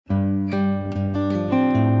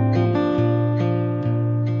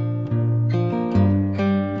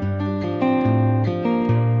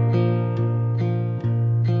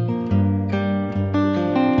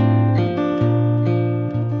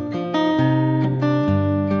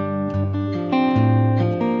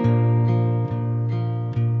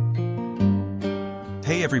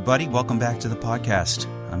everybody. Welcome back to the podcast.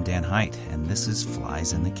 I'm Dan Haidt, and this is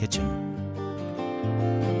Flies in the Kitchen.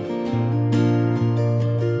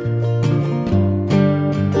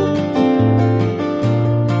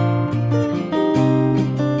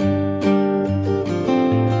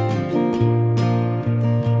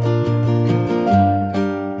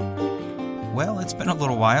 Well, it's been a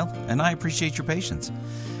little while, and I appreciate your patience.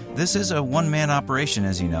 This is a one-man operation,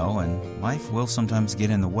 as you know, and life will sometimes get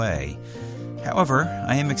in the way. However,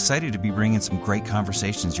 I am excited to be bringing some great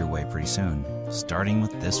conversations your way pretty soon, starting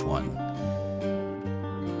with this one.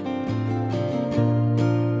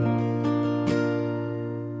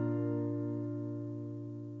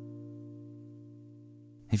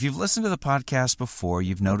 If you've listened to the podcast before,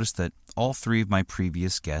 you've noticed that all three of my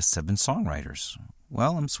previous guests have been songwriters.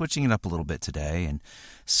 Well, I'm switching it up a little bit today and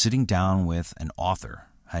sitting down with an author,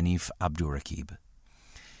 Hanif Abdurraqib.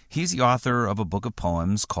 He's the author of a book of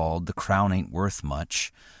poems called The Crown Ain't Worth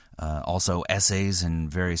Much, also essays in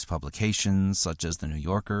various publications such as The New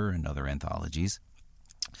Yorker and other anthologies.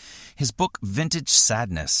 His book Vintage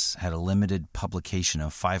Sadness had a limited publication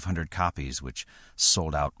of 500 copies, which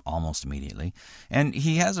sold out almost immediately. And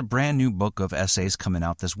he has a brand new book of essays coming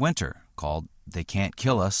out this winter called They Can't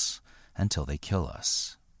Kill Us Until They Kill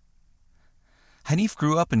Us. Hanif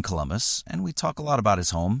grew up in Columbus, and we talk a lot about his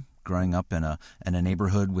home, growing up in a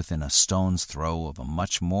neighborhood within a stone's throw of a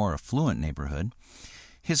much more affluent neighborhood,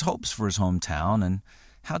 his hopes for his hometown, and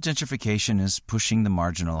how gentrification is pushing the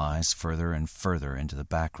marginalized further and further into the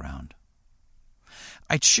background.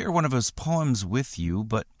 I'd share one of his poems with you,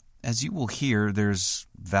 but as you will hear, there's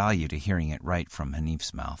value to hearing it right from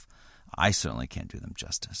Hanif's mouth. I certainly can't do them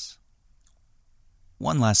justice.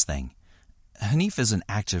 One last thing. Hanif is an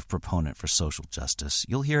active proponent for social justice.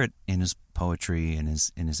 You'll hear it in his poetry and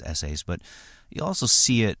in his essays, but you'll also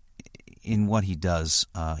see it in what he does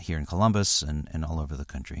here in Columbus and all over the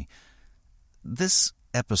country. This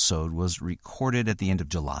episode was recorded at the end of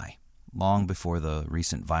July, long before the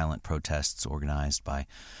recent violent protests organized by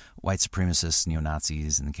white supremacists,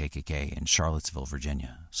 neo-Nazis, and the KKK in Charlottesville,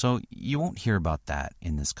 Virginia. So you won't hear about that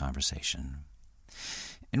in this conversation.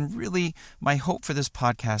 And really, my hope for this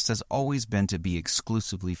podcast has always been to be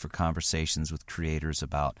exclusively for conversations with creators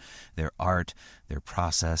about their art, their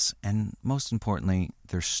process, and most importantly,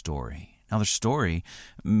 their story. Now, their story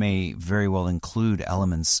may very well include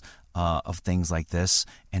elements of things like this,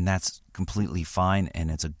 and that's completely fine, and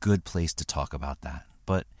it's a good place to talk about that.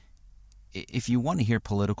 But if you want to hear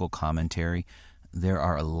political commentary, there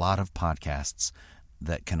are a lot of podcasts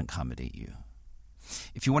that can accommodate you.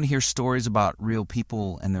 If you want to hear stories about real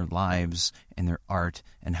people and their lives and their art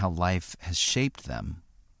and how life has shaped them,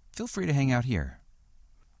 feel free to hang out here.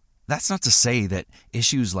 That's not to say that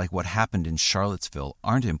issues like what happened in Charlottesville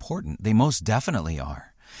aren't important. They most definitely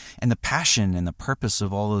are. And the passion and the purpose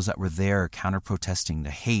of all those that were there counter-protesting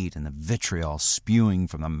the hate and the vitriol spewing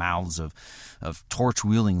from the mouths of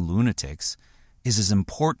torch-wielding lunatics is as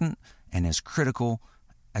important and as critical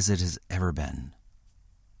as it has ever been.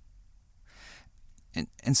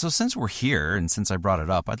 And so since we're here, and since I brought it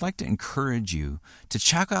up, I'd like to encourage you to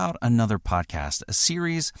check out another podcast, a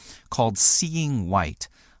series called Seeing White,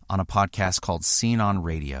 on a podcast called Scene on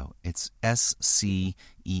Radio. It's SCENE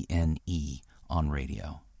on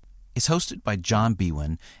radio. It's hosted by John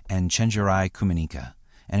Biewen and Chenjerai Kumanika,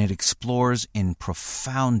 and it explores in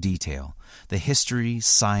profound detail the history,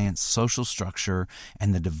 science, social structure,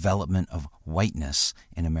 and the development of whiteness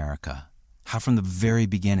in America. How from the very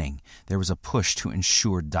beginning there was a push to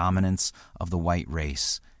ensure dominance of the white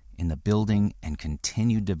race in the building and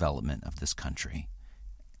continued development of this country.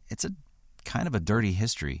 It's a kind of a dirty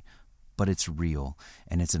history, but it's real,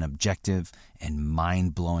 and it's an objective and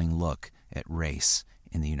mind-blowing look at race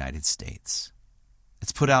in the United States.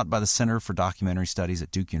 It's put out by the Center for Documentary Studies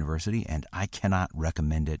at Duke University, and I cannot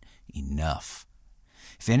recommend it enough.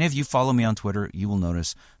 If any of you follow me on Twitter, you will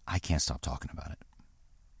notice I can't stop talking about it.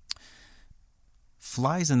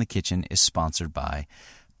 Flies in the Kitchen is sponsored by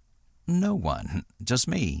no one, just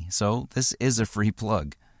me, so this is a free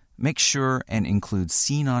plug. Make sure and include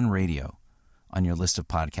Scene on Radio on your list of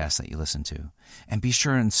podcasts that you listen to, and be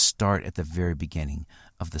sure and start at the very beginning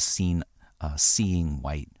of the Seeing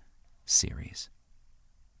White series.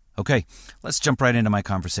 Okay, let's jump right into my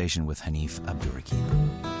conversation with Hanif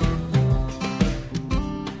Abdurraqib.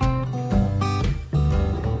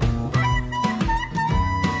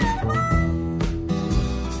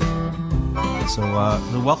 So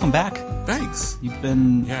welcome back. Thanks. You've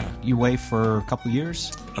been away for a couple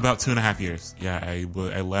years? About 2.5 years. Yeah,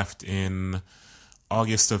 I left in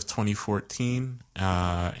August of 2014,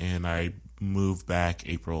 and I moved back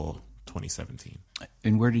April 2017.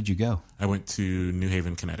 And where did you go? I went to New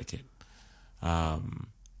Haven, Connecticut.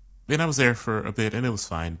 And I was there for a bit, and it was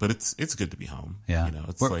fine. But it's good to be home. Yeah,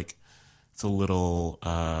 it's it's a little.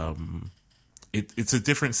 It's a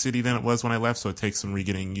different city than it was when I left, so it takes some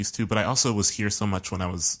getting used to. But I also was here so much when I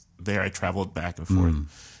was there. I traveled back and forth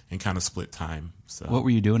and kind of split time. So what were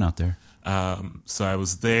you doing out there? So I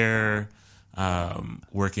was there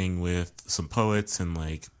working with some poets and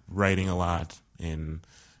like writing a lot, and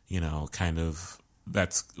kind of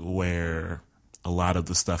that's where a lot of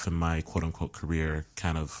the stuff in my quote unquote career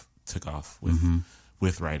kind of took off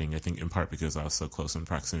with writing. I think in part because I was so close in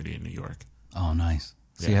proximity in New York. Oh, nice.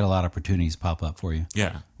 So you had a lot of opportunities pop up for you.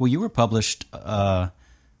 Yeah. Well, you were published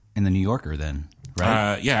in the New Yorker then,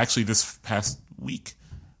 right? Yeah, actually this past week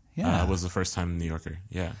was the first time in the New Yorker.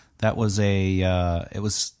 Yeah. That was it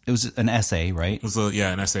was an essay, right? It was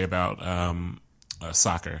an essay about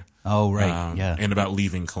soccer. Oh, right. Yeah. And about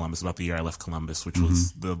leaving Columbus, about the year I left Columbus, which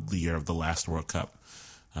was the year of the last World Cup.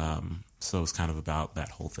 So it was kind of about that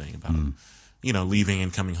whole thing, about leaving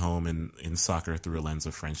and coming home in soccer through a lens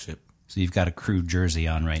of friendship. So you've got a Crew jersey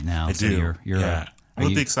on right now. I do. You're I'm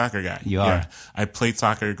a big soccer guy. You are? Yeah. I played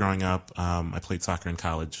soccer growing up. I played soccer in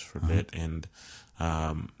college for a bit. And,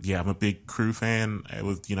 I'm a big Crew fan.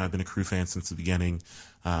 I've been a Crew fan since the beginning.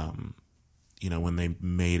 When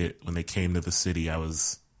they came to the city, I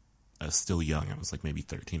was still young. I was like maybe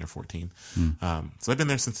 13 or 14. So I've been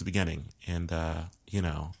there since the beginning. And,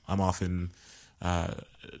 I'm often,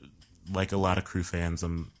 like a lot of Crew fans,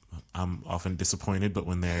 I'm often disappointed, but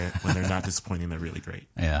when they're not disappointing, they're really great.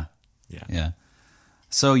 Yeah.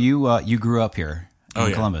 So you grew up here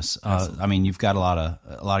in Columbus. I mean, you've got a lot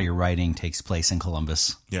of your writing takes place in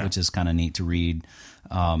Columbus, which is kind of neat to read.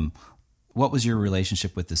 What was your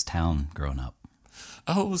relationship with this town growing up?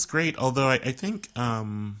 Oh, it was great. Although I think,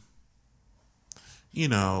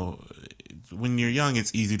 when you're young,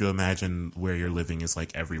 it's easy to imagine where you're living is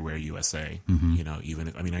like everywhere USA.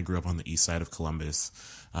 I grew up on the east side of Columbus,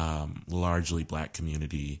 largely black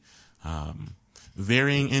community,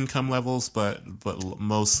 varying income levels, but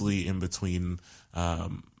mostly in between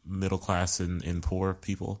middle class and poor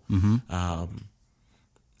people. I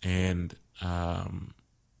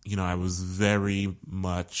was very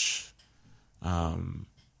much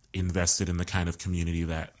invested in the kind of community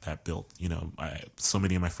that built. So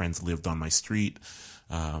many of my friends lived on my street.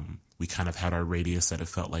 We kind of had our radius that it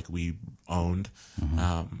felt like we owned.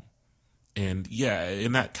 And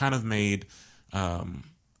that kind of made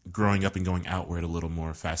growing up and going outward a little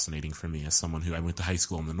more fascinating for me as someone who I went to high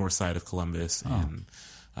school on the north side of Columbus. And,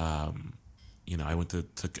 I went to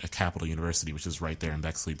a Capital University, which is right there in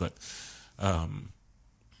Bexley. But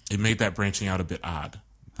it made that branching out a bit odd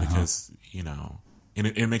because, and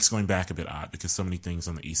it makes going back a bit odd because so many things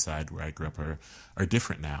on the east side where I grew up are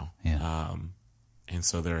different now. Yeah. And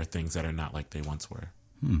so there are things that are not like they once were.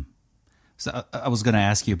 So I was going to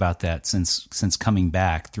ask you about that since coming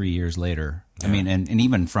back 3 years later. Yeah. I mean, and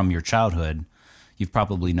even from your childhood, you've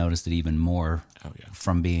probably noticed it even more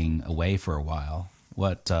from being away for a while.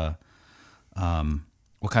 What kind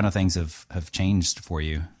of things have changed for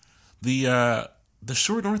you? The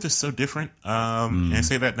Short North is so different. And I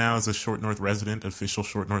say that now as a Short North resident, official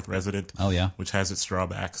Short North resident. Oh, yeah. Which has its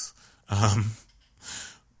drawbacks.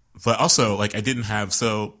 But also, like,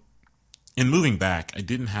 in moving back, I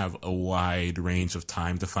didn't have a wide range of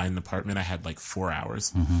time to find an apartment. I had like 4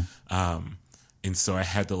 hours. And so I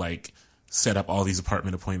had to like set up all these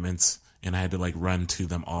apartment appointments and I had to like run to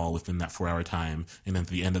them all within that 4 hour time. And then at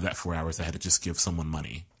the end of that 4 hours, I had to just give someone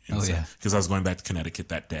money. Because I was going back to Connecticut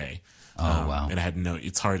that day. Oh, wow. And I had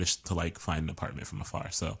it's hard to like find an apartment from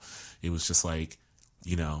afar. So it was just like,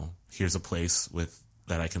 here's a place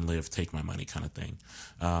that I can live, take my money kind of thing.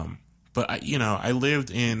 But I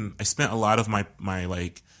spent a lot of my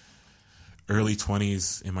like early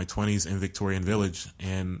 20s in my 20s in Victorian Village.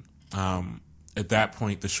 And, at that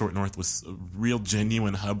point, the Short North was a real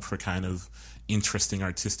genuine hub for kind of interesting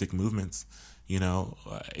artistic movements.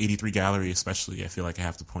 83 Gallery, especially, I feel like I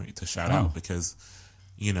have to shout out because,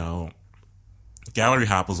 Gallery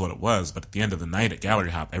Hop was what it was. But at the end of the night at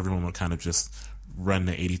Gallery Hop, everyone would kind of just run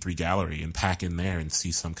to 83 Gallery and pack in there and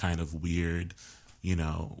see some kind of weird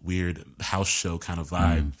house show kind of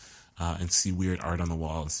vibe, and see weird art on the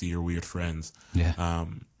wall and see your weird friends. Yeah.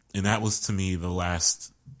 And that was to me the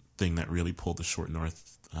last thing that really pulled the Short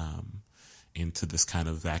North into this kind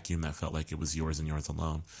of vacuum that felt like it was yours and yours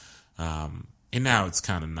alone. And now it's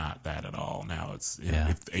kind of not that at all. Now if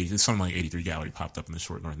something like 83 Gallery popped up in the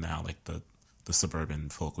Short North now, like the suburban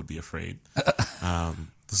folk would be afraid. The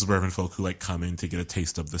suburban folk who like come in to get a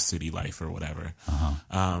taste of the city life or whatever.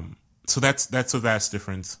 So that's a vast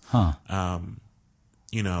difference. Huh.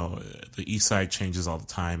 You know, the East Side changes all the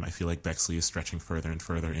time. I feel like Bexley is stretching further and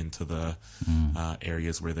further into the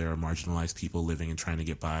areas where there are marginalized people living and trying to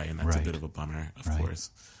get by, and that's a bit of a bummer, of course.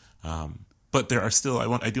 But there are still,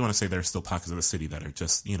 I do want to say there are still pockets of the city that are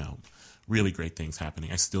just, you know, really great things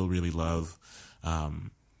happening. I still really love,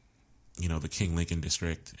 you know, the King Lincoln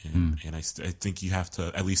district, and I think you have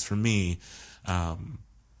to, at least for me,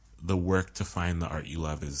 the work to find the art you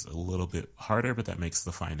love is a little bit harder, but that makes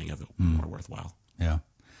the finding of it more worthwhile. Yeah.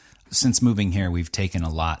 Since moving here, we've taken a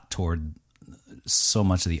lot toward so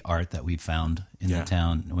much of the art that we've found in the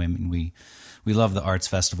town. I mean, we love the arts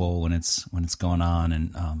festival when it's going on,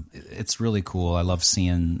 and it's really cool. I love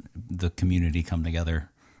seeing the community come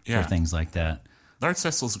together for things like that. The arts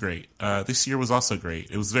festival's great. This year was also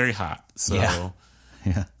great. It was very hot, so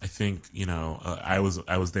yeah. I think, you know, I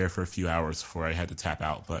was there for a few hours before I had to tap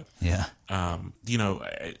out. But you know,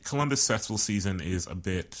 Columbus festival season is a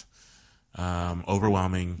bit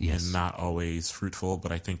overwhelming and not always fruitful,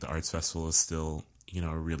 but I think the arts festival is still, you know,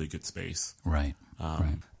 a really good space. Right.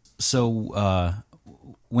 Right. So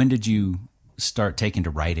when did you start taking to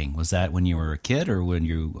writing? Was that when you were a kid, or when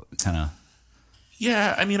you kind of...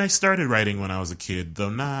 Yeah, I mean, I started writing when I was a kid, though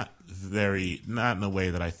not in a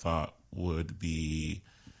way that I thought would be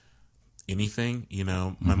anything. You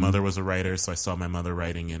know, my mother was a writer, so I saw my mother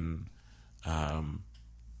writing and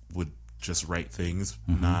would just write things,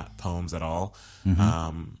 not poems at all.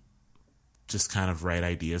 Just kind of write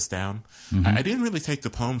ideas down. I didn't really take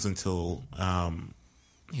the poems until,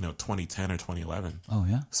 you know, 2010 or 2011. Oh,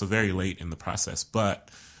 yeah. So very late in the process. But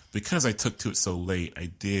because I took to it so late,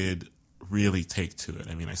 I did really take to it.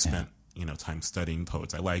 I mean, I spent, you know, time studying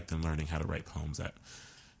poets I liked and learning how to write poems that,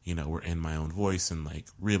 you know, were in my own voice, and like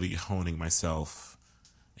really honing myself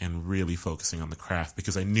and really focusing on the craft,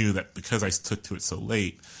 because I knew that because I took to it so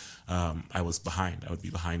late, I was behind. I would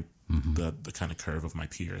be behind the kind of curve of my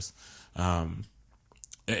peers.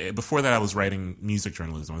 Before that, I was writing music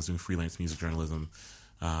journalism. I was doing freelance music journalism,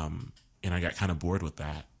 and I got kind of bored with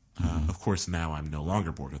that. Of course, now I'm no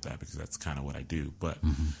longer bored with that, because that's kind of what I do. But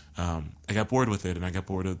I got bored with it, and I got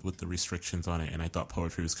bored with the restrictions on it, and I thought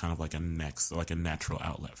poetry was kind of like a natural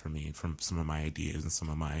outlet for me, from some of my ideas and some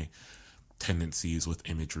of my tendencies with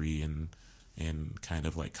imagery and kind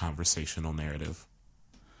of like conversational narrative.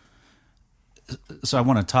 So I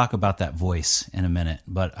want to talk about that voice in a minute,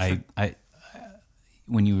 but Sure. I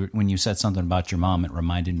when you said something about your mom, it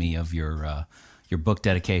reminded me of your book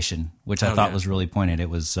dedication, which I thought was really pointed. It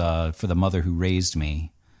was for the mother who raised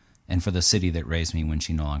me, and for the city that raised me when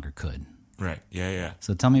she no longer could. Right. Yeah.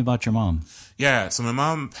 So tell me about your mom. Yeah. So my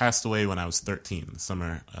mom passed away when I was 13,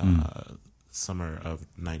 summer of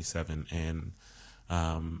 '97, and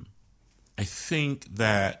I think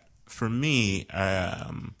that for me,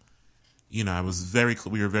 you know,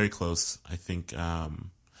 we were very close. I think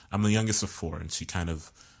I'm the youngest of four, and she kind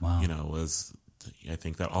of, you know, was. I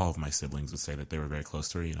think that all of my siblings would say that they were very close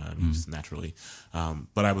to her. You know, I mean, just naturally.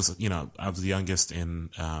 But I was, you know, I was the youngest, and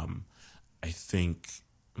I think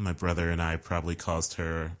my brother and I probably caused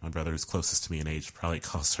her. My brother is closest to me in age, probably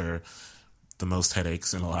caused her the most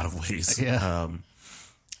headaches in a lot of ways. Yeah.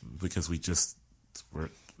 Because we just were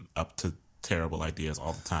up to terrible ideas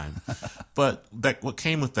all the time. But what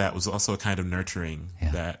came with that was also a kind of nurturing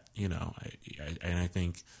that, you know, I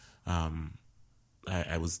think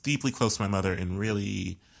I was deeply close to my mother, and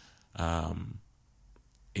really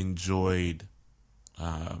enjoyed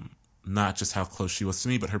not just how close she was to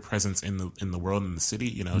me, but her presence in the world and the city.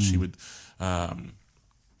 You know, she would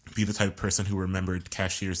be the type of person who remembered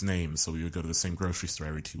cashiers' names. So we would go to the same grocery store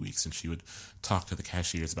every 2 weeks, and she would talk to the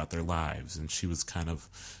cashiers about their lives. And she was kind of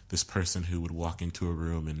this person who would walk into a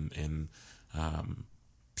room and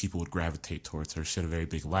people would gravitate towards her. She had a very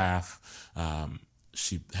big laugh.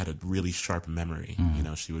 She had a really sharp memory. You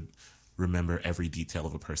know, she would remember every detail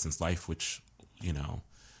of a person's life, which, you know,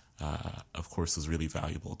 of course was really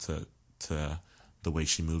valuable to the way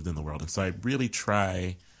she moved in the world. And so I really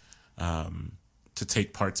try to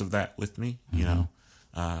take parts of that with me, you know,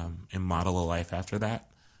 and model a life after that.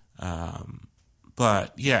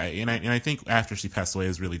 But yeah, and I think after she passed away, it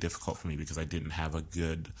was really difficult for me because I didn't have a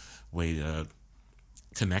good way to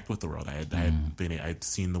connect with the world. I'd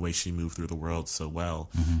seen the way she moved through the world so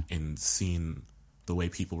well, and seen the way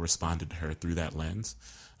people responded to her through that lens.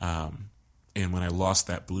 And when I lost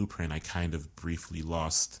that blueprint, I kind of briefly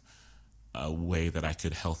lost a way that I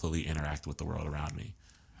could healthily interact with the world around me.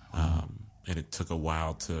 And it took a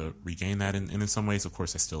while to regain that. And in some ways, of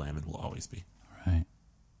course, I still am and will always be. Right.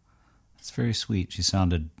 That's very sweet. She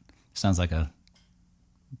sounds like a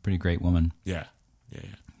pretty great woman. Yeah.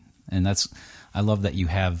 And I love that you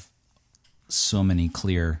have so many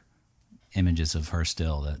clear images of her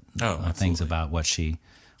still, that things about what she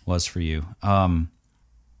was for you.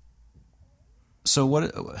 So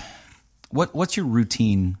what's your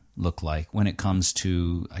routine look like when it comes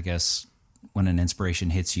to, I guess, when an inspiration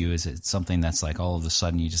hits you? Is it something that's like all of a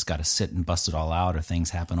sudden you just got to sit and bust it all out, or things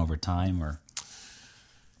happen over time? Or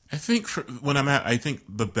I think I think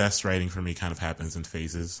the best writing for me kind of happens in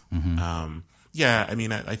phases. Yeah, I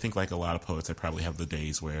mean, I think like a lot of poets, I probably have the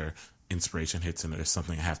days where inspiration hits and there's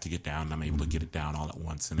something I have to get down and I'm able to get it down all at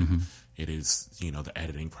once. And it is, the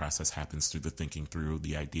editing process happens through the thinking through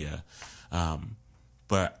the idea.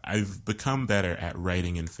 But I've become better at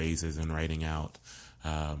writing in phases and writing out,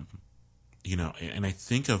 and I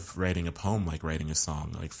think of writing a poem like writing a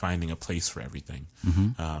song, like finding a place for everything,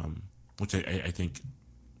 which I think,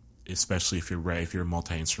 especially if you're a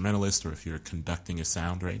multi-instrumentalist or if you're conducting a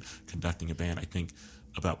sound, right, conducting a band, I think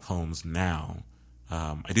about poems now.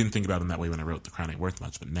 I didn't think about them that way when I wrote The Crown Ain't Worth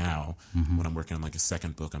Much, but now when I'm working on like a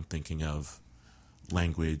second book, I'm thinking of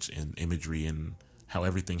language and imagery and how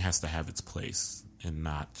everything has to have its place and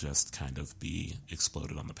not just kind of be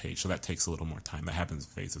exploded on the page. So that takes a little more time. That happens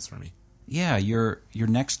in phases for me. Yeah, your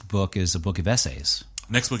next book is a book of essays.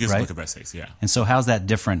 Next book is right? A book of essays, yeah. And so how's that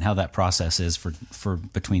different, how that process is for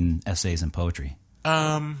between essays and poetry?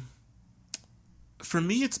 For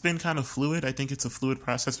me, it's been kind of fluid. I think it's a fluid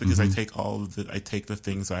process because I take the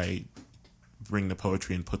things I bring to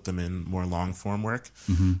poetry and put them in more long form work.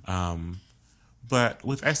 But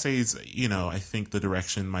with essays, I think the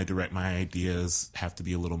direction, my ideas have to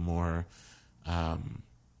be a little more,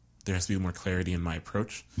 there has to be more clarity in my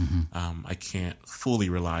approach. I can't fully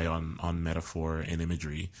rely on metaphor and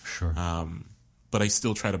imagery. Sure. But I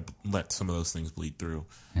still try to let some of those things bleed through.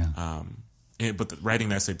 Yeah. But writing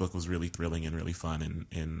the essay book was really thrilling and really fun,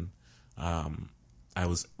 and I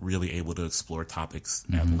was really able to explore topics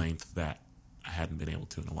at length that I hadn't been able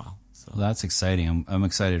to in a while. So well, that's exciting. I'm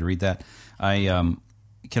excited to read that. Can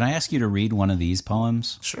I ask you to read one of these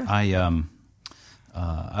poems? Sure. I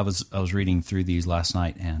was reading through these last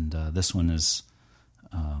night, and this one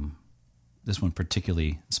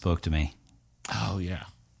particularly spoke to me. Oh yeah,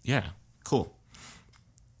 cool.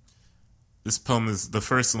 This poem is the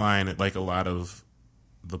first line, like a lot of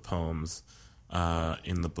the poems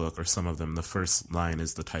in the book, or some of them, the first line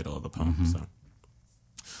is the title of the poem. So,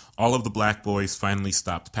 all of the black boys finally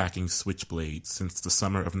stopped packing switchblades since the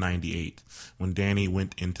summer of '98, when Danny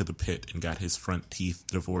went into the pit and got his front teeth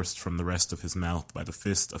divorced from the rest of his mouth by the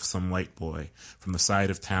fist of some white boy from the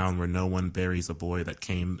side of town where no one buries a boy that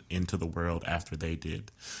came into the world after they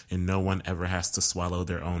did, and no one ever has to swallow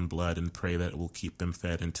their own blood and pray that it will keep them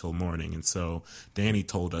fed until morning. And so Danny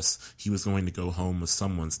told us he was going to go home with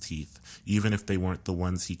someone's teeth, even if they weren't the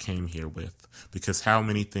ones he came here with, because how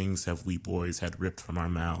many things have we boys had ripped from our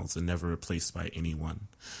mouths and never replaced by anyone?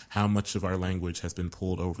 How much of our language has been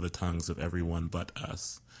pulled over the tongues of everyone but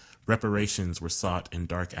us? Reparations were sought in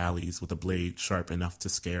dark alleys with a blade sharp enough to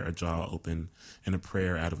scare a jaw open and a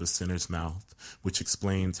prayer out of a sinner's mouth, which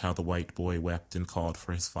explains how the white boy wept and called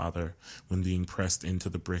for his father when being pressed into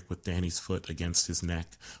the brick with Danny's foot against his neck,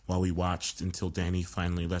 while we watched until Danny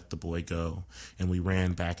finally let the boy go, and we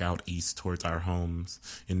ran back out east towards our homes.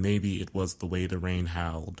 And maybe it was the way the rain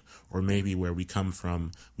howled, or maybe where we come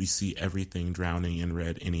from we see everything drowning in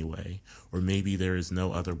red anyway, or maybe there is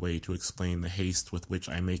no other way to explain the haste with which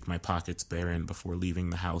I make my pockets barren before leaving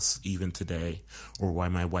the house even today, or why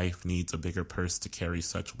my wife needs a bigger purse to carry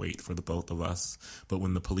such weight for the both of us. But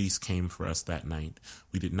when the police came for us that night,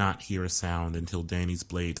 we did not hear a sound until Danny's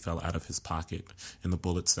blade fell out of his pocket and the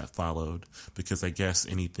bullets that followed, because I guess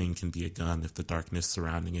anything can be a gun if the darkness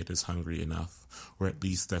surrounding it is hungry enough, or at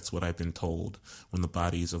least that's what I've been told when the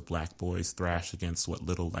bodies of black boys thrash against what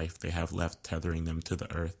little life they have left, tethering them to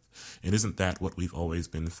the earth. And isn't that what we've always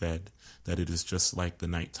been fed? That it is just like the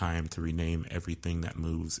nighttime to rename everything that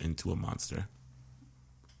moves into a monster.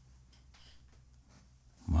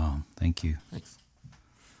 Wow, thank you. Thanks.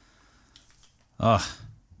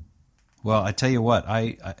 Well, I tell you what,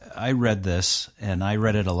 I read this, and I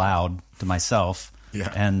read it aloud to myself.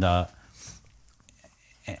 Yeah.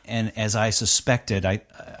 And as I suspected,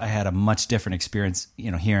 I had a much different experience,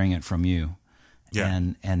 hearing it from you. Yeah.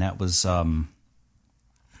 And that was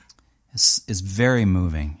is very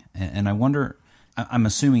moving. And I wonder, I'm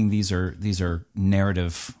assuming these are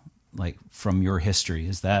narrative, like from your history.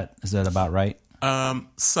 Is that about right?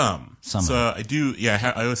 Some. So I do.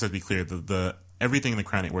 Yeah. I always have to be clear. The everything in The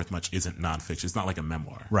Crown Ain't Worth Much isn't nonfiction. It's not like a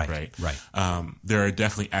memoir. Right. There are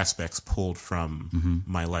definitely aspects pulled from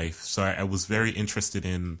my life. So I was very interested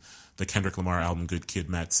in the Kendrick Lamar album Good Kid,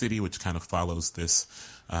 Mad City, which kind of follows this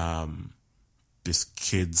this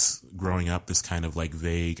kid's growing up, this kind of like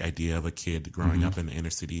vague idea of a kid growing up in the inner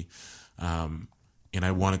city. And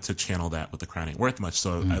I wanted to channel that with The Crown Ain't Worth Much.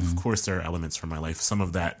 So of course there are elements from my life. Some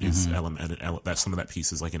of that is some of that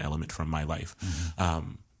piece is like an element from my life.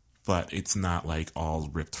 But it's not like all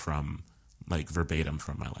ripped from like verbatim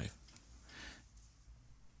from my life.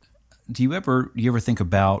 Do you ever think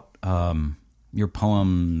about your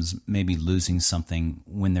poems maybe losing something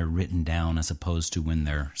when they're written down as opposed to when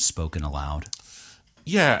they're spoken aloud?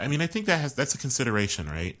 Yeah, I mean, I think that's a consideration,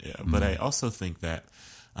 right? But I also think that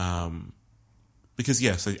because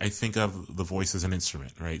yes, I think of the voice as an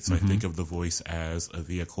instrument, right? So I think of the voice as a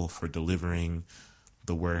vehicle for delivering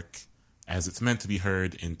the work as it's meant to be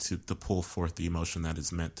heard and to pull forth the emotion that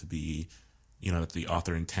is meant to be, that the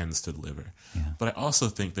author intends to deliver. Yeah. But I also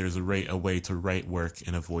think there's a way to write work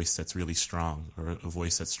in a voice that's really strong, or a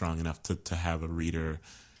voice that's strong enough to have a reader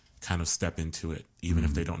kind of step into it, even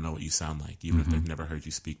if they don't know what you sound like, even if they've never heard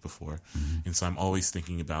you speak before. And so I'm always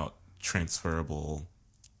thinking about transferable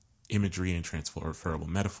imagery and transferable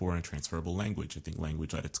metaphor and transferable language. I think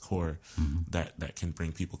language at its core that can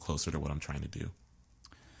bring people closer to what I'm trying to do.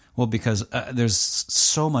 Well, because there's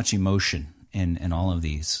so much emotion in all of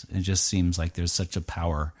these. It just seems like there's such a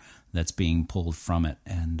power that's being pulled from it.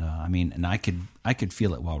 And and I could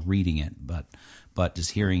feel it while reading it, but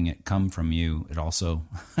just hearing it come from you, it also,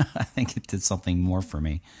 I think it did something more for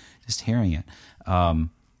me, just hearing it.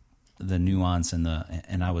 The nuance and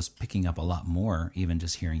I was picking up a lot more even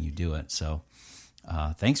just hearing you do it. So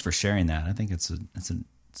thanks for sharing that. I think it's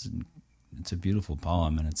a beautiful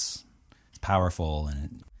poem, and it's powerful,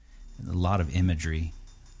 and a lot of imagery.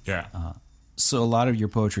 Yeah. So a lot of your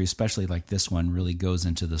poetry, especially like this one, really goes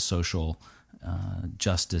into the social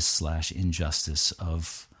justice / injustice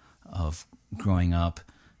of growing up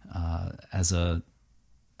as a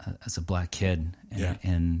black kid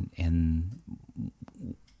in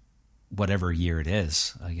whatever year it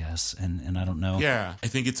is, I guess. And I don't know. Yeah, I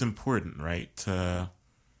think it's important, right, to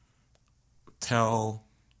tell.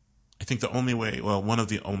 I think one of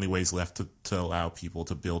the only ways left to allow people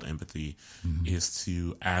to build empathy is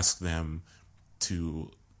to ask them to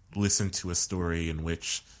listen to a story in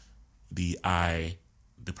which the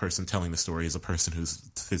person telling the story, is a person who's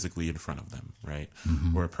physically in front of them, right?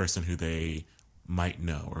 Or a person who they might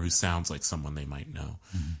know, or who sounds like someone they might know.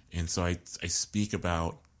 And so I speak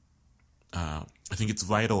about, I think it's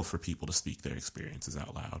vital for people to speak their experiences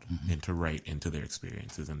out loud and to write into their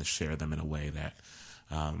experiences and to share them in a way that,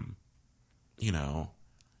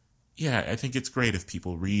 I think it's great if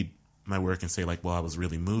people read my work and say like, well, I was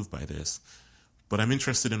really moved by this, but I'm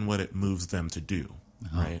interested in what it moves them to do,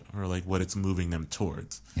 right? Or like what it's moving them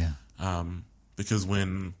towards. Yeah. Because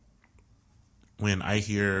when I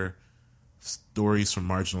hear stories from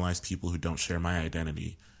marginalized people who don't share my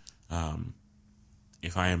identity,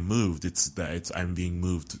 if I am moved, I'm being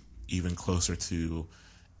moved even closer to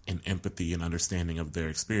an empathy and understanding of their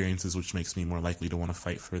experiences, which makes me more likely to want to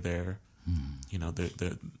fight for their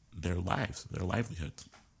lives, their livelihoods.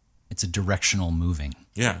 It's a directional moving.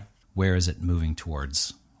 Yeah. Where is it moving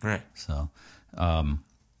towards? Right. So,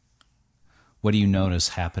 what do you notice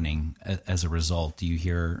happening as a result? Do you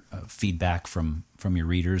hear feedback from your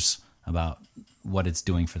readers about what it's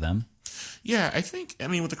doing for them? Yeah,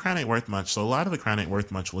 with The Crown Ain't Worth Much, so a lot of The Crown Ain't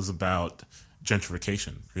Worth Much was about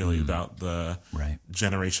gentrification, really, about the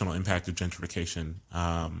generational impact of gentrification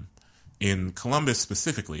in Columbus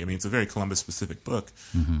specifically. I mean, it's a very Columbus-specific book,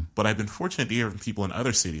 but I've been fortunate to hear from people in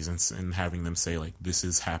other cities and having them say, like, this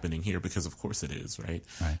is happening here, because of course it is, right?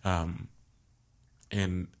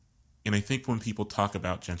 And I think when people talk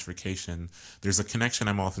about gentrification, there's a connection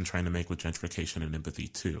I'm often trying to make with gentrification and empathy,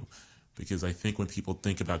 too. Because I think when people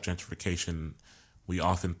think about gentrification, we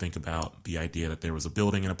often think about the idea that there was a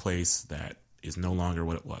building in a place that is no longer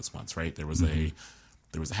what it was once, right? There was a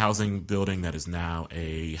housing building that is now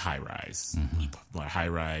a high-rise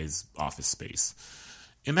office space.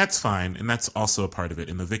 And that's fine, and that's also a part of it.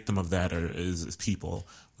 And the victim of that is people.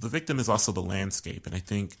 The victim is also the landscape. And I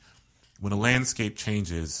think when a landscape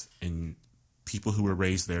changes and people who were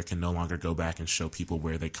raised there can no longer go back and show people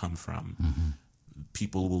where they come from,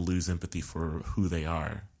 people will lose empathy for who they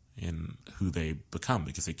are and who they become,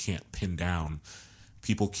 because they can't pin down.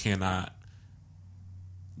 People cannot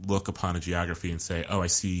look upon a geography and say, oh, I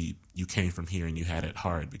see you came from here and you had it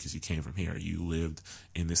hard because you came from here. You lived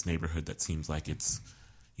in this neighborhood that seems like it's,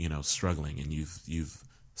 struggling, and you've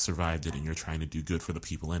survived it, and you're trying to do good for the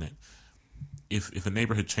people in it. If a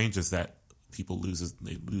neighborhood changes, that people lose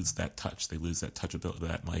that touch. They lose that touchability,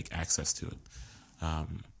 that like access to it.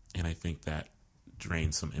 And I think that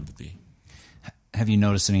drains some empathy. Have you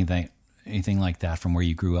noticed anything like that from where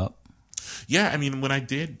you grew up? Yeah, I mean,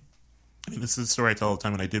 this is a story I tell all the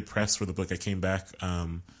time. When I did press for the book, I came back.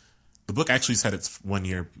 The book actually had its 1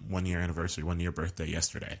 year anniversary, 1 year birthday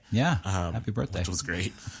yesterday. Yeah, happy birthday. Which was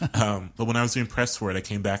great. But when I was doing press for it, I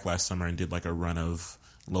came back last summer and did like a run of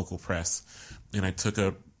local press. And I took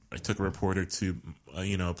a reporter to,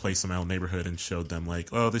 a place in my own neighborhood and showed them like,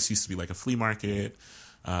 oh, this used to be like a flea market.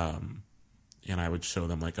 And I would show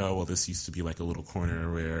them like, oh, well, this used to be like a little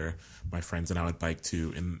corner where my friends and I would bike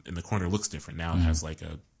to. And the corner looks different. Now it has like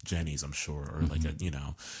a Jenny's, I'm sure, or like a,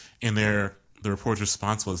 and the reporter's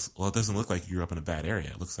response was, well, it doesn't look like you grew up in a bad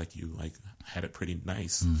area. It looks like you like had it pretty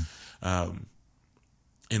nice. And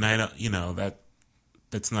I don't,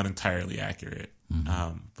 that's not entirely accurate.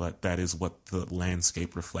 But that is what the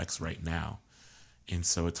landscape reflects right now. And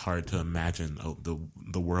so it's hard to imagine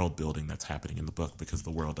the world building that's happening in the book because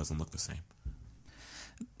the world doesn't look the same.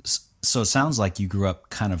 So it sounds like you grew up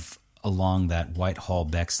kind of along that Whitehall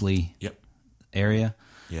Bexley area.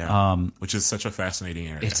 Yeah, which is such a fascinating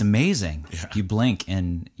area. It's amazing. Yeah. You blink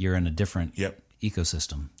and you're in a different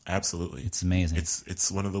ecosystem. Absolutely. It's amazing. It's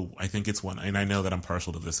one of the, I think it's one, and I know that I'm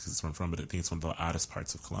partial to this because it's where I'm from, but I think it's one of the oddest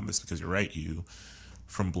parts of Columbus because you're right,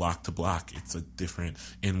 from block to block, it's a different,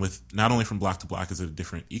 and with not only from block to block is it a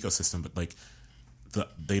different ecosystem, but like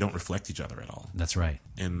they don't reflect each other at all. That's right.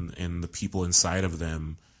 And the people inside of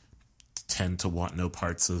them tend to want no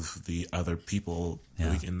parts of the other people.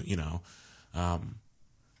 Yeah.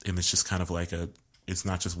 And it's just kind of like it's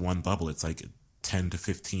not just one bubble. It's like 10 to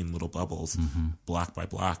 15 little bubbles, block by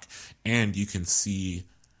block. And you can see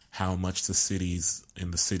how much the cities in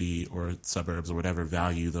the city or suburbs or whatever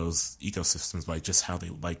value those ecosystems by just how they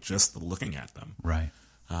like just the looking at them. Right.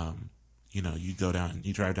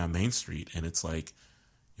 You drive down Main Street and it's like,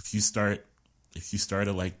 if you start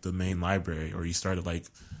at like the main library or you start at like,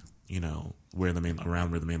 where the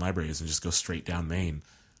main library is and just go straight down Main,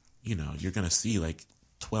 you're going to see like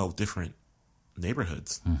 12 different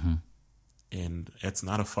neighborhoods, and it's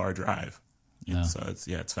not a far drive. No. So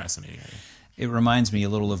it's fascinating. It reminds me a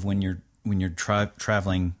little of when you're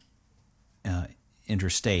traveling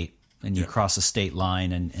interstate and you cross a state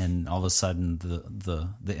line and all of a sudden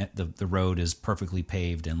the road is perfectly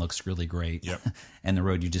paved and looks really great. Yep. And the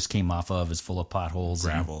road you just came off of is full of potholes,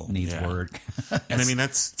 gravel, and needs work. And I mean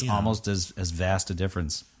that's almost as vast a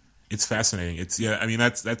difference. It's fascinating. That's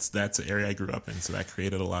an area I grew up in, so that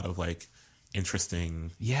created a lot of like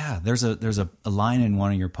interesting. Yeah, there's a line in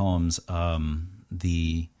one of your poems. I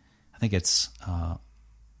think it's the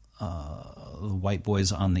white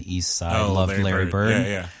boys on the east side loved Larry Bird.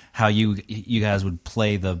 Yeah. How you guys would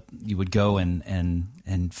play you would go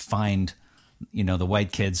and find the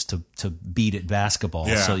white kids to beat at basketball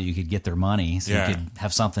so you could get their money so you could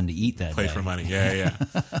have something to eat that play day. for money. Yeah.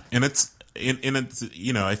 And it's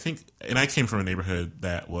I think, and I came from a neighborhood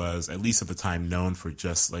that was at least at the time known for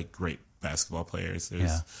just like great basketball players.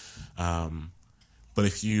 But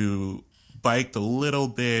if you biked a little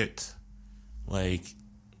bit, biked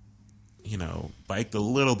a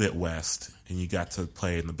little bit west and you got to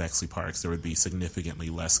play in the Bexley Parks, there would be significantly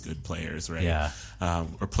less good players, right? Yeah.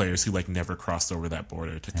 Or players who never crossed over that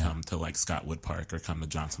border to come to Scottwood Park or come to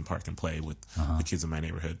Johnson Park and play with the kids in my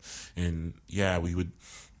neighborhood. And we would,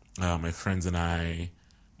 my friends and I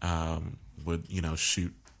would,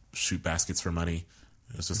 shoot baskets for money.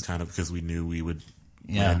 It was just kind of because we knew we would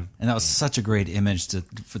win. And that was such a great image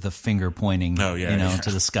for the finger pointing, to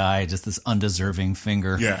the sky, just this undeserving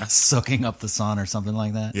finger soaking up the sun or something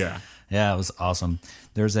like that. Yeah, it was awesome.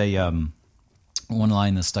 There's a one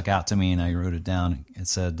line that stuck out to me, and I wrote it down. It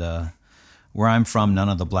said, "Where I'm from, none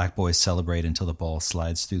of the black boys celebrate until the ball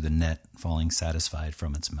slides through the net, falling satisfied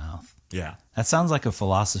from its mouth." Yeah. That sounds like a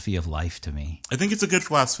philosophy of life to me. I think it's a good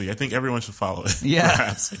philosophy. I think everyone should follow it. Yeah.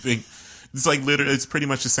 Perhaps. I think it's literally, it's pretty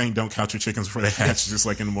much just saying don't count your chickens before they hatch, just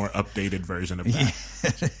in a more updated version of that.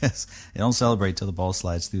 Yeah, it is. They don't celebrate till the ball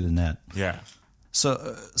slides through the net. Yeah.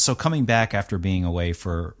 So coming back after being away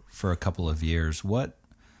for a couple of years,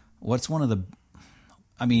 what's one of the,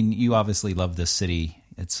 you obviously love this city.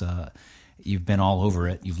 It's you've been all over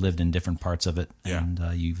it. You've lived in different parts of it, and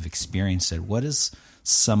you've experienced it. What is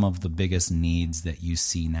some of the biggest needs that you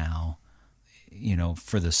see now,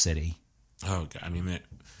 for the city? Oh, God.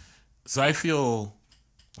 So I feel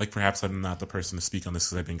like perhaps I'm not the person to speak on this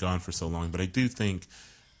because I've been gone for so long, but I do think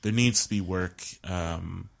there needs to be work,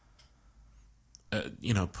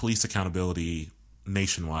 police accountability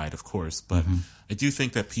nationwide, of course. But I do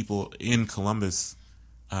think that people in Columbus,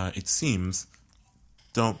 it seems,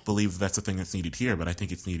 don't believe that's a thing that's needed here, but I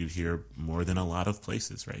think it's needed here more than a lot of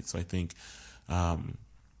places, right? So I think,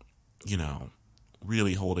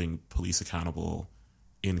 really holding police accountable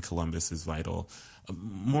in Columbus is vital.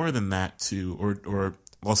 more than that too, or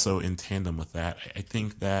also in tandem with that, I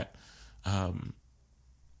think that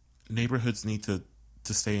neighborhoods need to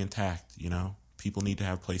stay intact. People need to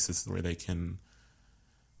have places where they can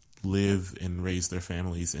live and raise their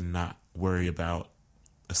families and not worry about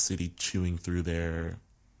a city chewing through their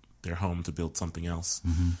home to build something else.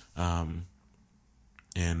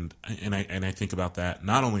 And I think about that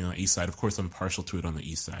not only on the east side. Of course, I'm partial to it on the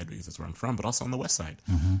east side because that's where I'm from, but also on the west side.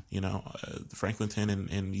 Franklinton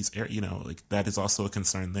and these areas. Like that is also a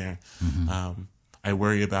concern there. I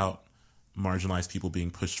worry about marginalized people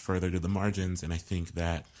being pushed further to the margins, and I think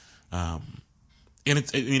that, and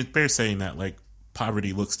it's fair saying that like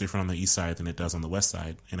poverty looks different on the east side than it does on the west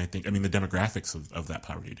side, and I think the demographics of that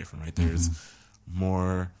poverty are different, right? There's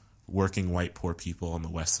more working white poor people on the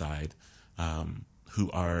west side. Who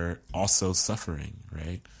are also suffering,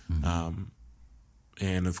 right?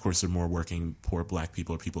 And of course, there are more working poor black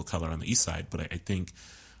people or people of color on the east side. But I think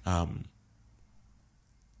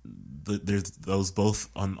there's those both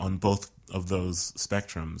on both of those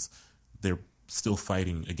spectrums. They're still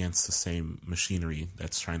fighting against the same machinery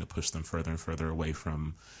that's trying to push them further and further away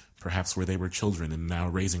from perhaps where they were children and now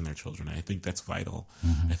raising their children. I think that's vital.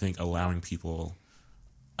 I think allowing people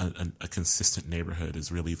a consistent neighborhood is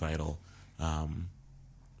really vital.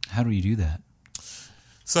 How do you do that?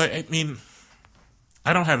 So,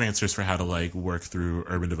 I don't have answers for how to like work through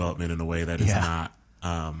urban development in a way that is not,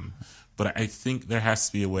 but I think there has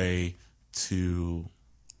to be a way to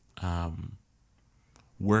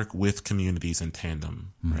work with communities in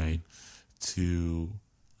tandem, right? To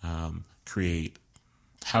create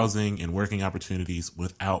housing and working opportunities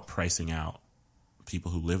without pricing out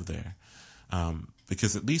people who live there.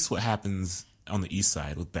 Because at least what happens on the east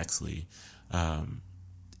side with Bexley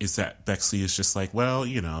is that Bexley is just like, well,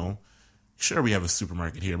 sure, we have a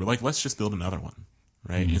supermarket here, but like, let's just build another one,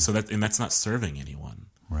 right? And so that's not serving anyone,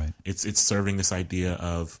 right? It's serving this idea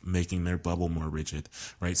of making their bubble more rigid,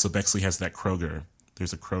 right? So Bexley has that Kroger.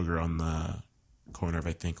 There's a Kroger on the corner of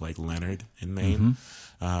I think like Leonard in Maine,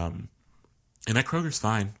 and that Kroger's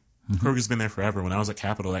fine. Kroger's been there forever. When I was at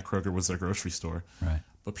Capitol, that Kroger was their grocery store, right?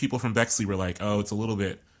 But people from Bexley were like, oh, it's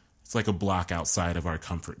like a block outside of our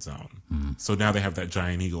comfort zone. So now they have that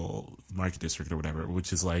Giant Eagle Market District or whatever,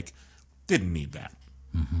 which is like, didn't need that.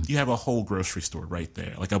 You have a whole grocery store right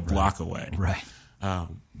there, like a block away. Right.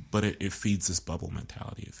 But it feeds this bubble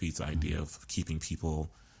mentality. It feeds the idea of keeping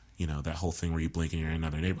people, that whole thing where you blink and you're in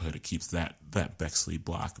another neighborhood. It keeps that Bexley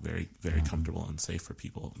block very, very comfortable and safe for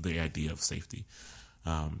people, the idea of safety.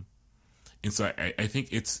 And so I think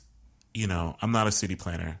it's, I'm not a city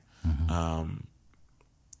planner.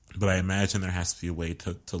 But I imagine there has to be a way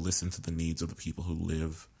to listen to the needs of the people who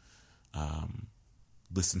live,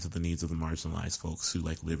 listen to the needs of the marginalized folks who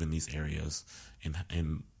like live in these areas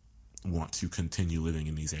and want to continue living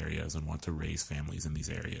in these areas and want to raise families in these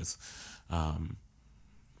areas. I'm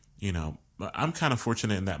kind of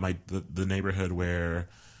fortunate in that the neighborhood where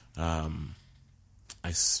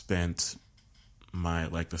I spent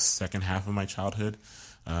the second half of my childhood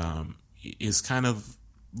is kind of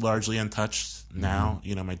largely untouched now.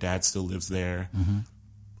 My dad still lives there.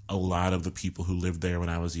 A lot of the people who lived there when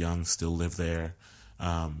I was young still live there.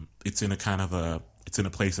 It's in a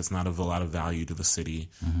place that's not of a lot of value to the city,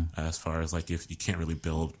 as far as like if you can't really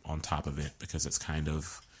build on top of it because it's kind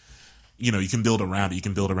of, you can build around it. You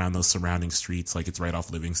can build around those surrounding streets, like it's right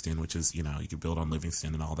off Livingston, which is, you can build on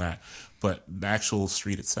Livingston and all that. But the actual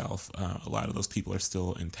street itself, a lot of those people are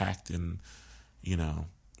still intact and,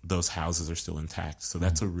 those houses are still intact. So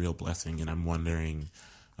that's a real blessing. And I'm wondering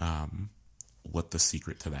what the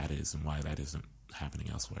secret to that is and why that isn't happening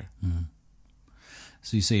elsewhere.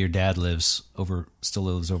 So you say your dad still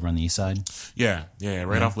lives over on the east side? Yeah,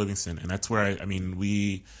 right off Livingston. And that's where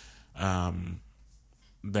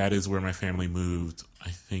that is where my family moved, I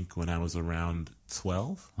think, when I was around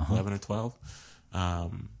 11 or 12.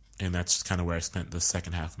 And that's kind of where I spent the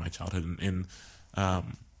second half of my childhood.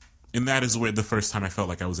 And that is where the first time I felt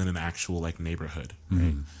like I was in an actual like neighborhood,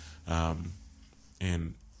 right?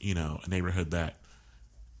 And a neighborhood that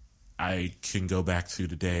I can go back to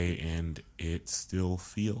today, and it still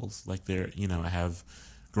feels like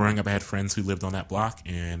growing up, I had friends who lived on that block,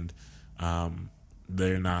 and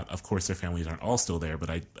they're not, of course, their families aren't all still there, but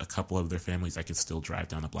a couple of their families I could still drive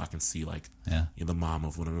down the block and see the mom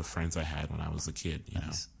of one of the friends I had when I was a kid,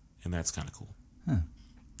 Nice. And that's kind of cool.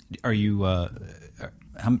 Are you?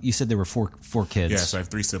 You said there were four kids. Yeah, so I have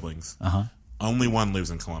 3 siblings. Only one lives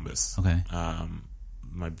in Columbus. Okay.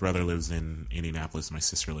 My brother lives in Indianapolis. My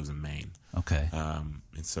sister lives in Maine. Okay.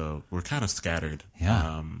 And so we're kind of scattered.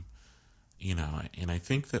 Yeah. And I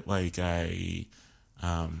think that like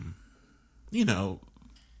you know,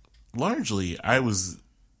 largely I was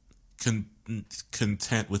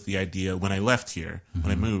content with the idea when I left here,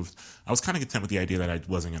 when I moved. I was kind of content with the idea that I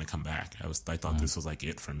wasn't going to come back. I thought this was like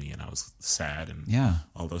it for me, and I was sad and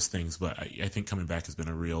all those things. But I think coming back has been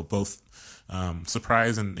a real both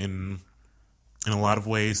surprise and in a lot of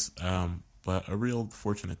ways, but a real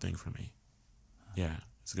fortunate thing for me. Yeah,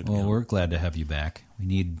 it's good. Well, we're glad to have you back. We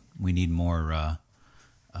need more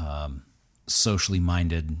socially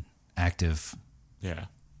minded, active,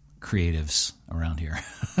 creatives around here.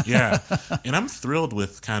 Yeah, and I'm thrilled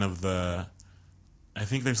with kind of I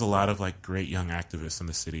think there's a lot of like great young activists in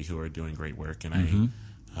the city who are doing great work, and I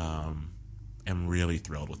am really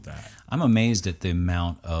thrilled with that. I'm amazed at the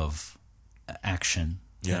amount of action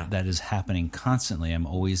that is happening constantly. I'm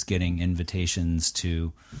always getting invitations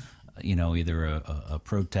to, either a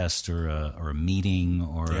protest or a meeting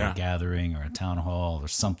or a gathering or a town hall or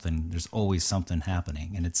something. There's always something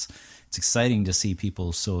happening, and it's exciting to see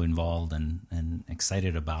people so involved and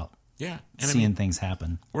excited about seeing things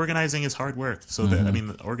happen. Organizing is hard work. So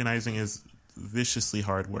that organizing is viciously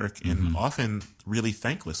hard work and often really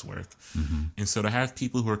thankless work. And so to have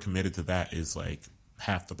people who are committed to that is like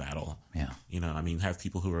half the battle. Yeah. Have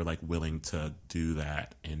people who are like willing to do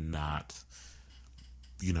that and not,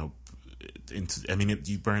 you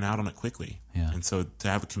burn out on it quickly. Yeah. And so to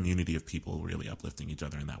have a community of people really uplifting each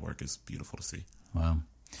other in that work is beautiful to see. Wow.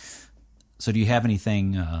 So do you have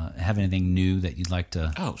anything new that you'd like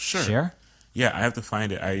to share? Yeah, I have to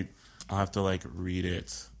find it. I'll have to like read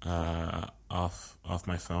it off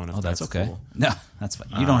my phone. If that's okay. Cool. No, that's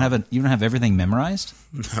fine. You don't have everything memorized?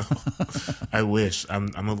 No, I wish.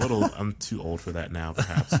 I'm too old for that now.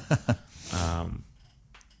 Perhaps.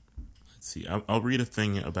 Let's see. I'll read a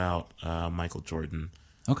thing about Michael Jordan.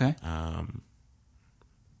 Okay.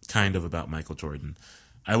 Kind of about Michael Jordan.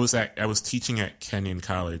 I was teaching at Kenyon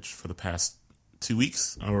College for the past 2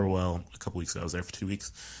 weeks, a couple weeks ago. I was there for 2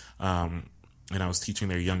 weeks. And I was teaching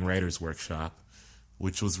their young writers workshop,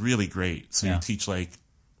 which was really great. So you teach like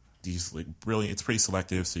these like brilliant, it's pretty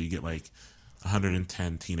selective. So you get like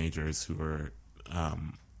 110 teenagers who are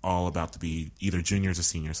all about to be either juniors or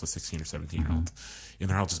seniors, so 16 or 17-year-olds. And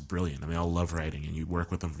they're all just brilliant. They all love writing, and you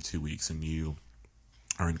work with them for 2 weeks, and you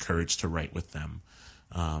are encouraged to write with them.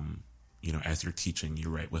 As you're teaching, you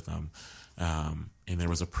write with them. And there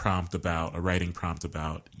was a writing prompt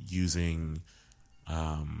about using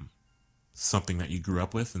something that you grew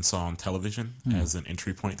up with and saw on television as an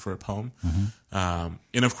entry point for a poem.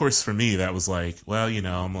 And of course, for me, that was like, well,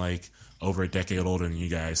 I'm like over a decade older than you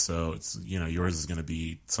guys, so it's, yours is going to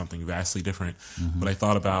be something vastly different. But I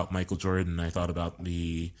thought about Michael Jordan. I thought about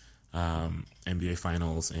the NBA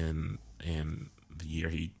Finals and the year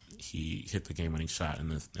he hit the game-winning shot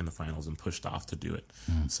in the finals and pushed off to do it.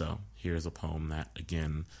 So here's a poem that,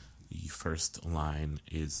 again, the first line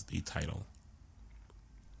is the title.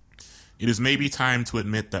 It is maybe time to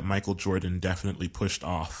admit that Michael Jordan definitely pushed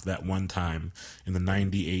off that one time in the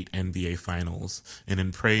 98 NBA Finals, and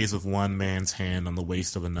in praise of one man's hand on the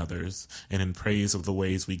waist of another's, and in praise of the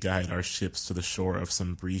ways we guide our ships to the shore of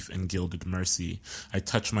some brief and gilded mercy, I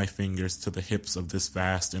touch my fingers to the hips of this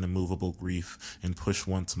vast and immovable grief and push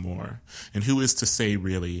once more. And who is to say,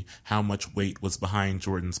 really, how much weight was behind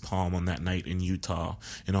Jordan's palm on that night in Utah,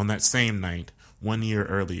 and on that same night, 1 year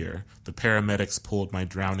earlier, the paramedics pulled my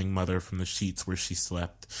drowning mother from the sheets where she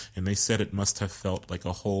slept, and they said it must have felt like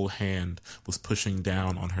a whole hand was pushing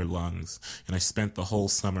down on her lungs, and I spent the whole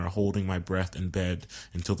summer holding my breath in bed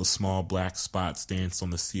until the small black spots danced on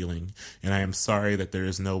the ceiling, and I am sorry that there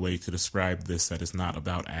is no way to describe this that is not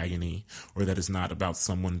about agony, or that is not about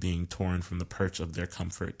someone being torn from the perch of their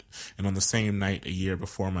comfort. And on the same night a year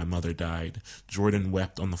before my mother died, Jordan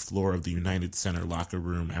wept on the floor of the United Center locker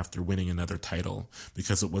room after winning another title,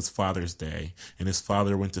 because it was Father's Day, and his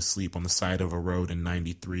father went to sleep on the side of a road in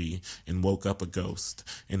 93 and woke up a ghost,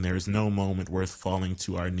 and there is no moment worth falling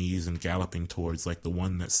to our knees and galloping towards like the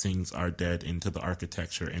one that sings our dead into the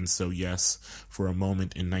architecture. And so yes, for a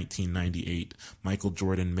moment in 1998, Michael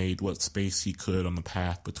Jordan made what space he could on the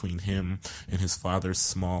path between him and his father's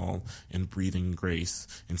small and breathing grace.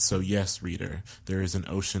 And so yes, reader, there is an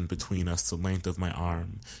ocean between us the length of my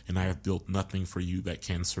arm, and I have built nothing for you that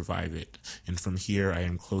can survive it. And from here I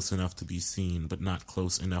am close enough to be seen, but not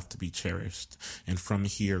close enough to be cherished. And from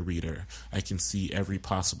here, reader, I can see every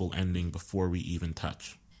possible ending before we even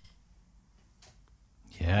touch.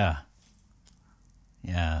 Yeah.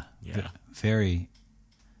 Very,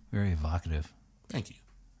 very evocative. Thank you.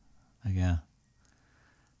 Yeah.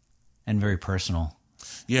 And very personal.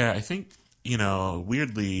 Yeah, I think,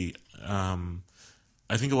 weirdly, I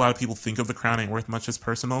think a lot of people think of The Crown Ain't Worth Much as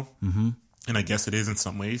personal. And I guess it is in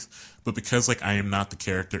some ways, but because like I am not the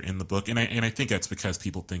character in the book, and I think that's because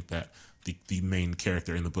people think that the main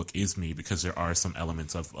character in the book is me, because there are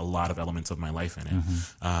a lot of elements of my life in it.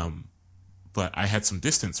 But I had some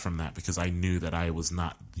distance from that because I knew that I was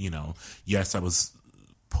not, yes, I was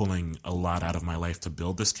pulling a lot out of my life to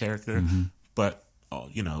build this character, but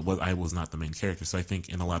I was not the main character. So I think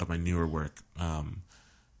in a lot of my newer work,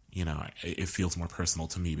 it feels more personal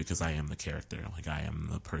to me because I am the character. Like I am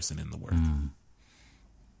the person in the work.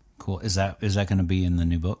 Cool. Is that going to be in the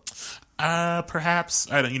new book?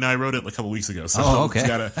 Perhaps. I don't. I wrote it a couple weeks ago, so okay.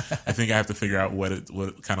 I think I have to figure out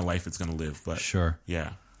what kind of life it's going to live. But sure.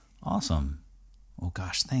 Yeah. Awesome. Oh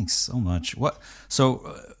gosh, thanks so much.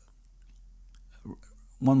 So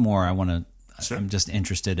one more. I want to. Sure. I'm just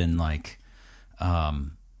interested in like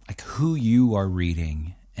who you are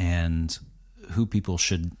reading and who people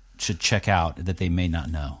should check out that they may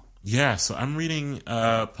not know. Yeah, so I'm reading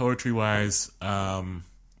poetry-wise.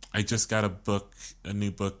 I just got a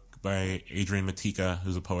new book by Adrian Matika,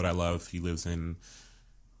 who's a poet I love. He lives in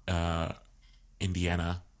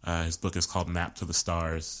Indiana. His book is called Map to the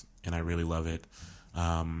Stars, and I really love it.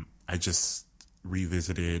 I just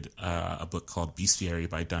revisited a book called Bestiary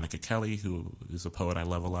by Donica Kelly, who is a poet I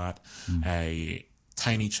love a lot. A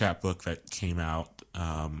tiny chapbook that came out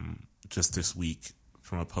just this week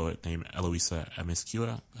from a poet named Eloisa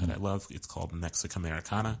Amiscua that I love. It's called Mexica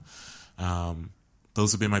Americana.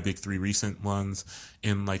 Those have been my big three recent ones.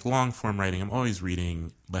 In like long form writing, I'm always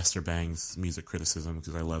reading Lester Bang's music criticism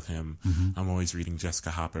because I love him. I'm always reading Jessica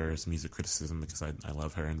Hopper's music criticism because I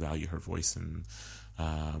love her and value her voice. And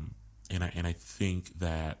I think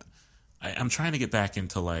that I'm trying to get back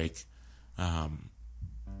into like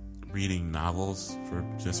reading novels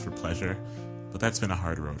for pleasure. But that's been a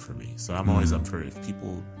hard road for me. So I'm always up for, if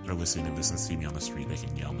people are listening to this and see me on the street, they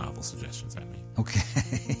can yell novel suggestions at me.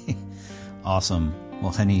 Okay. Awesome.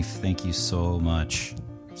 Well, Hanif, thank you so much.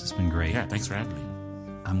 This has been great. Yeah, thanks for having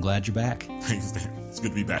me. I'm glad you're back. Thanks, Dan. It's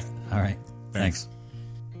good to be back. All right. Thanks.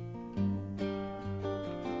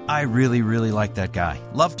 I really, really like that guy.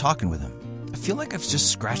 Love talking with him. I feel like I've just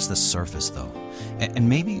scratched the surface, though. And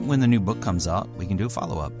maybe when the new book comes out, we can do a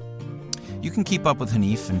follow-up. You can keep up with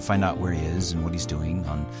Hanif and find out where he is and what he's doing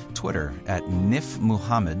on Twitter at Nif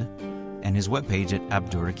Muhammad and his webpage at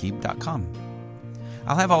Abdurraqib.com.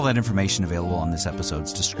 I'll have all that information available on this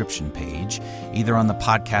episode's description page, either on the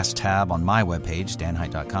podcast tab on my webpage,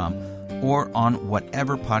 danhite.com, or on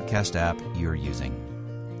whatever podcast app you're using.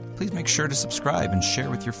 Please make sure to subscribe and share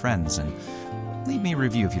with your friends, and leave me a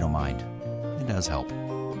review if you don't mind. It does help.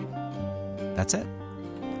 That's it.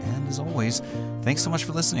 And as always, thanks so much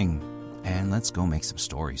for listening. And let's go make some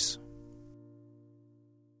stories.